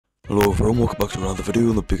Hello everyone, welcome back to another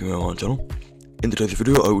video on the Big Man channel. In today's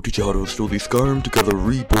video I will teach you how to install the Skyrim Together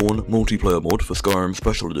Reborn multiplayer mod for Skyrim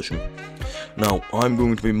Special Edition. Now, I'm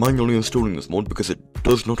going to be manually installing this mod because it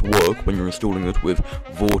does not work when you're installing it with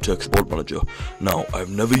Vortex Mod Manager. Now, I've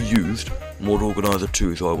never used Mod Organizer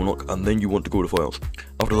 2, so I will not, and then you want to go to Files.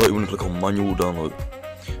 After that you want to click on Manual Download.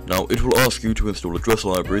 Now, it will ask you to install address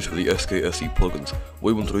libraries for the SKSE plugins.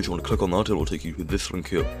 What you want to do is you want to click on that, it will take you to this link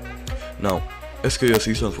here. Now,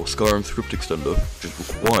 SKSE stands for Skyrim Script Extender, which is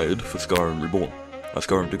required for Skyrim Reborn.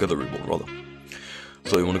 Skyrim Together Reborn, rather.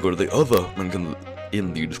 So you want to go to the other link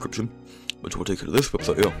in the description, which will take you to this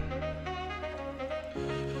website here.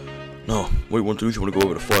 Now, what you want to do is you want to go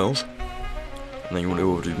over to Files, and then you want to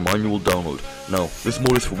go over to Manual Download. Now, this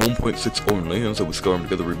mod is for 1.6 only, and so with Skyrim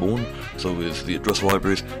Together Reborn, so is the address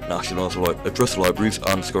libraries, national address libraries,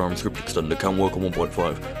 and Skyrim Script Extender can work on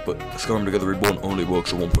 1.5, but Skyrim Together Reborn only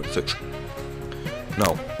works on 1.6.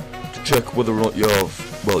 Now, to check whether or not you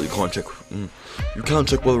have, well, you can't check, you can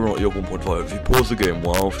check whether or not you have 1.5. If you pause the game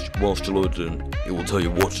whilst you're loading, it will tell you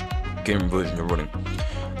what game version you're running.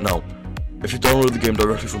 Now, if you download the game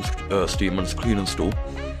directly from Steam and it's clean install,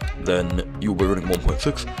 then you'll be running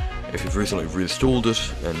 1.6. If you've recently reinstalled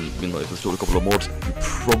it and installed a couple of mods, you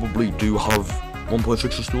probably do have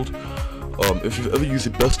 1.6 installed. If you've ever used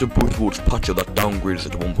the best of both worlds patcher, that downgrades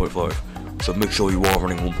it to 1.5. So make sure you are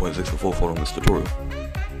running 1.6 before following this tutorial.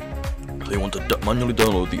 So you want to manually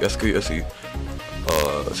download the SKSE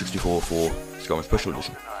 64 for Skyrim Special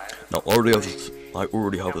Edition. Now I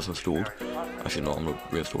already have this installed. Actually no, I'm going to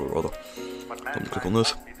reinstall it rather. So I'm going to click on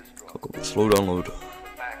this, click on slow download.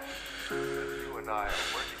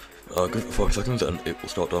 Give it 5 seconds and it will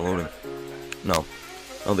start downloading. Now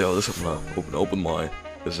they are this, I'm going to open my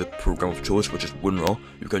zip program of choice, which is WinRAR.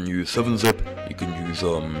 You can use 7-zip, you can use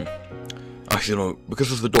actually no,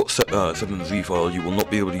 because it's the .7z file, you will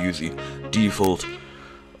not be able to use the default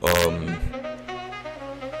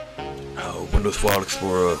Windows File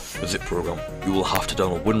Explorer zip program. You will have to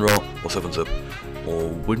download WinRAR or 7-zip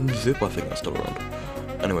or WinZip, I think that's still around.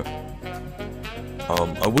 Anyway,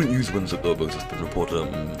 I wouldn't use WinZip though because it's been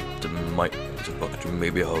reported to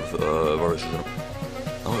maybe have viruses in it.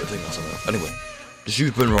 I don't think that's enough. Anyway, just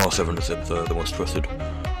use WinRAR 7-zip, the most trusted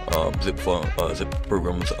zip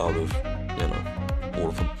programs out of all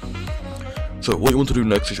of them. So what you want to do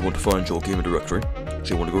next is you want to find your game directory.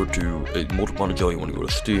 So you want to go to a mod manager, you want to go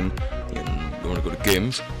to Steam, and you want to go to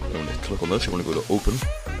games, you want to click on this, you want to go to open,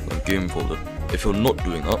 and game folder. If you're not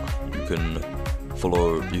doing that, you can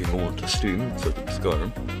go onto Steam, search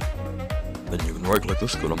Skyrim, then you can right click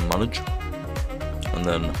this, go to manage, and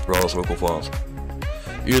then browse local files.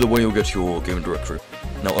 Either way you'll get your game directory.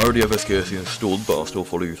 Now I already have SKSE installed, but I'll still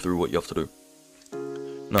follow you through what you have to do.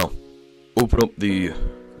 Now, open up the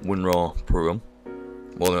WinRAR program.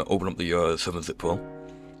 Well, open up the 7-zip file.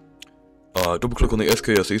 Double click on the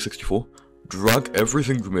SKSE 64. Drag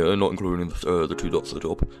everything from here, not including the 2 dots at the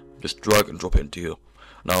top. Just drag and drop it into here.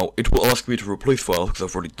 Now, it will ask me to replace files because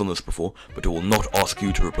I've already done this before, but it will not ask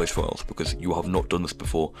you to replace files because you have not done this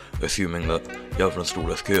before, assuming that you haven't installed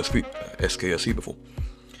SKSE before.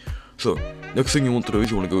 So, next thing you want to do is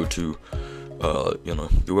you want to go to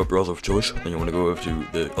your web browser of choice, and you want to go over to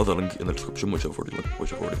the other link in the description, which I've already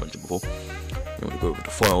mentioned before. You want to go over to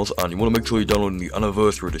Files, and you want to make sure you're downloading the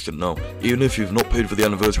Anniversary Edition. Now, even if you've not paid for the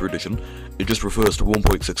Anniversary Edition, it just refers to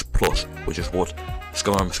 1.6 Plus, which is what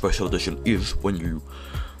Skyrim Special Edition is when you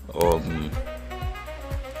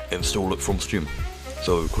install it from Steam.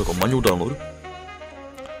 So click on Manual Download,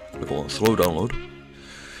 click on Slow Download,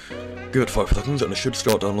 give it 5 seconds, and it should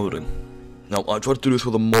start downloading. Now, I tried to do this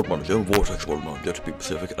with a mod manager, Vortex Mod Manager to be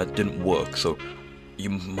specific, and it didn't work, so you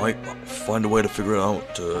might find a way to figure it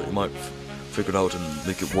out. You might figure it out and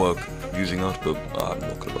make it work using that, but I'm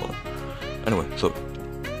not gonna bother. Anyway, so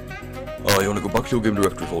you want to go back to your game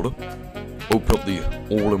directory folder, open up the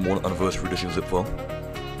all-in-one Anniversary Edition zip file,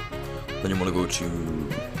 then you want to go to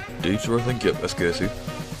Data, I think, yep, SKSE. You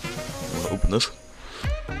want to open this.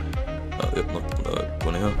 Go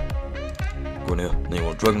in here. Go in here. Then you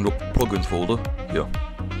want to drag and drop plugins folder. Yeah.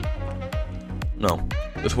 Now,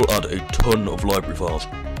 this will add a ton of library files.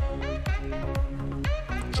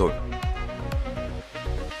 So,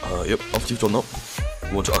 yep, after you've done that,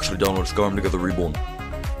 you want to actually download Skyrim Together Reborn.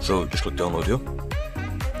 So, just click download here.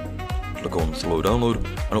 Click on slow download,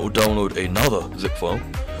 and it will download another zip file,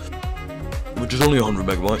 which is only 100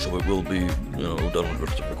 megabytes, so it will be, it'll download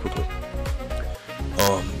relatively quickly.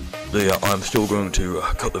 But yeah, I'm still going to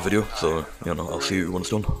cut the video, so, I'll see you when it's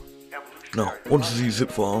done. Now, once the zip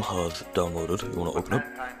file has downloaded, you want to open it.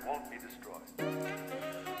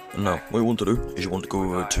 And now, what you want to do is you want to go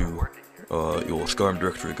over to your Skyrim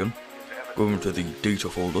directory again. Go into the data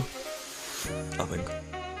folder, I think.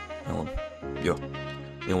 Hang on. Yeah.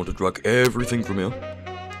 You want to drag everything from here,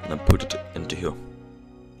 and then put it into here.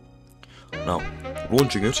 Now,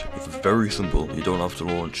 launching it is very simple. You don't have to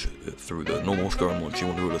launch it through the normal Skyrim launch. You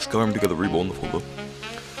want to go to Skyrim Together Reborn, the folder,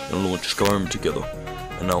 and launch Skyrim Together.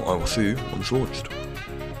 And now I will see you when it's launched.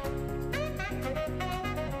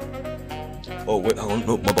 Oh wait, hang on,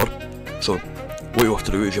 no, my bad. So, what you have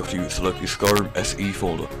to do is you have to select the Skyrim SE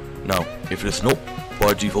folder. Now, if it's not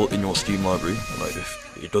by default in your Steam library, like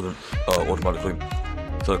if it doesn't automatically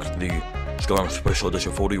select the Skyrim Special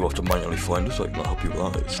Edition folder, you have to manually find it, so I can help you with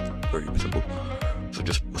that. It's very simple. So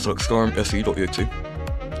just select Skyrim SE.exe,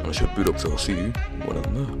 and it should boot up, so I'll see you when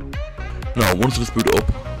I'm there. Now, once it's booted up,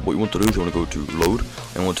 what you want to do is you want to go to load,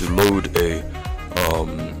 and you want to load a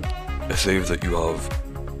save that you have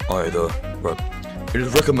either, right. It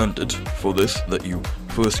is recommended for this that you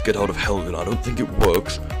first get out of Helgen. I don't think it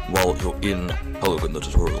works while you're in Helgen, the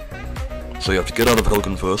tutorial. So you have to get out of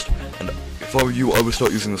Helgen first, and if I were you, I would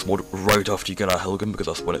start using this mod right after you get out of Helgen, because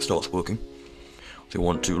that's when it starts working. So you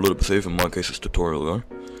want to load up a save, in my case it's tutorial guy.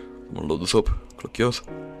 I'm gonna load this up, click yes.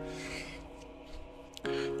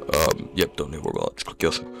 Yep, don't need to worry about that, just click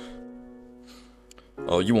yes.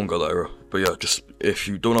 You won't get that error, but yeah, just, if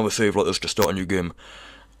you don't have a save like this, just start a new game.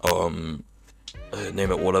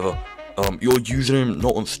 Name it whatever. Your username,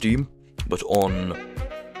 not on Steam, but on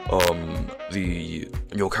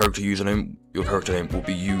your character username, your character name will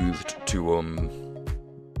be used to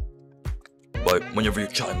like whenever you're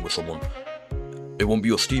chatting with someone. It won't be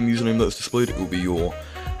your Steam username that is displayed, it will be your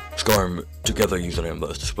Skyrim Together username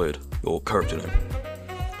that is displayed, your character name.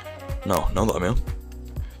 Now that I'm here,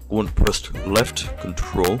 go and press left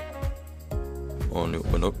control. Oh no,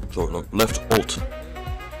 no, sorry, no, left alt.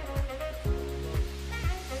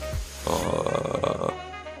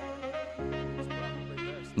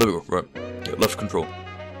 There we go, right. Yeah, left control.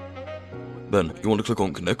 Then you want to click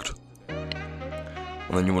on connect, and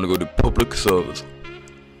then you want to go to public servers.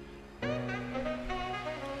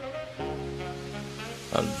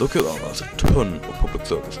 And look at that, that's a ton of public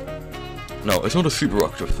servers. Now, it's not a super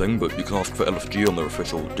active thing, but you can ask for LFG on their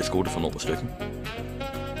official Discord if I'm not mistaken.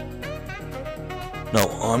 Now,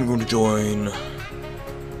 I'm going to join...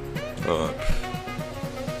 Right.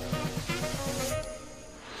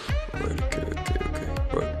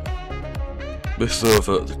 This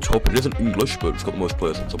server at the top, it isn't English, but it's got the most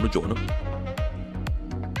players in, so I'm going to join it.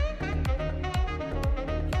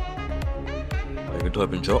 You can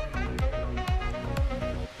type in chat.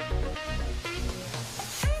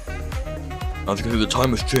 As you can see, the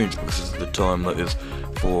time has changed because this is the time that is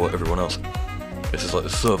for everyone else. This is like the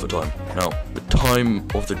server time. Now, the time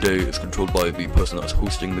of the day is controlled by the person that's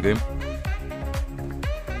hosting the game.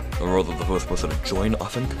 Or rather, the first person to join, I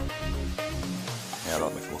think. Yeah,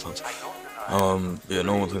 that makes more sense. Yeah,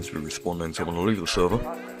 no one seems to be responding, so I'm gonna leave the server.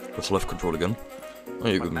 Press left control again. Oh,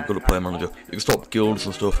 you can go to player manager. You can stop guilds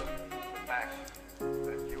and stuff.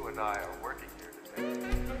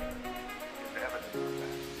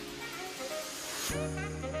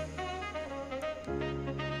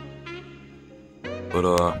 But,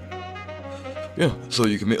 yeah, so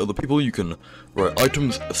you can meet other people, you can, right,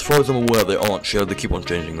 items, as far as I'm aware, they aren't shared, they keep on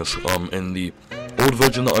changing this. In the old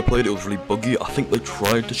version that I played, it was really buggy. I think they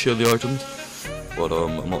tried to share the items, but,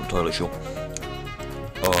 I'm not entirely sure.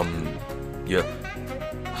 Yeah.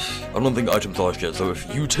 I don't think items are shared, so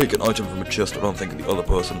if you take an item from a chest, I don't think the other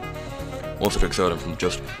person also takes an item from the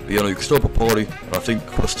chest. But, you know, you can start up a party, and I think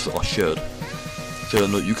quests are shared. So, yeah,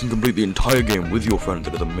 no, you can complete the entire game with your friends,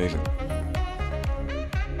 it is amazing.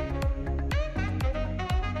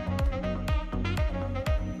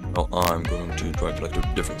 Now I'm going to try and connect to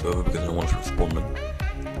a different server because no one's responding.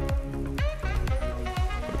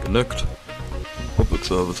 Gotta connect. Public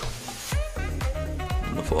servers.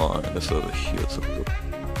 And if I find a server here, so good.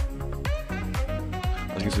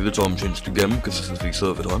 As you can see, the time changed again because this is the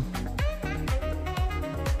server time.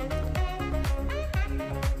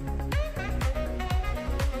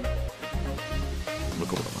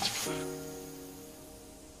 Look at that message.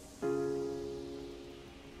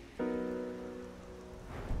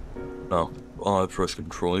 Now, I press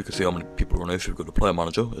control, you can see how many people are on here. If you go to player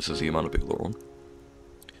manager, this is the amount of people that are on.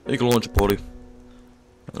 Then you can launch a party,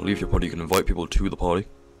 and leave your party, you can invite people to the party.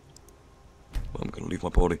 Well, I'm going to leave my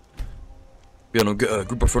party. Yeah, no, get a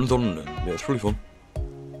group of friends on, and yeah, it's really fun.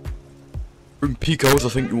 During peak hours, I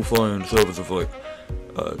think you'll find servers of like,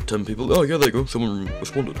 10 people. Oh yeah, there you go, someone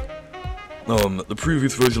responded. The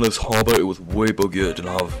previous version of this Harbour, it was way buggier, it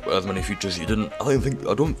didn't have as many features, I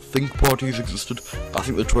don't think parties existed. I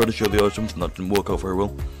think they tried to share the items and that didn't work out very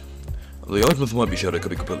well. The items might be shared, I could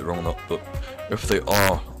be completely wrong on that, but if they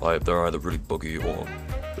are, they're either really buggy or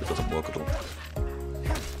it doesn't work at all.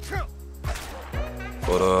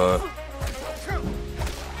 But,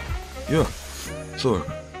 yeah, so,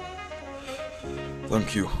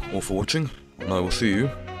 thank you all for watching, and I will see you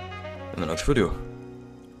in the next video.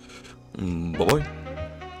 Bye-bye.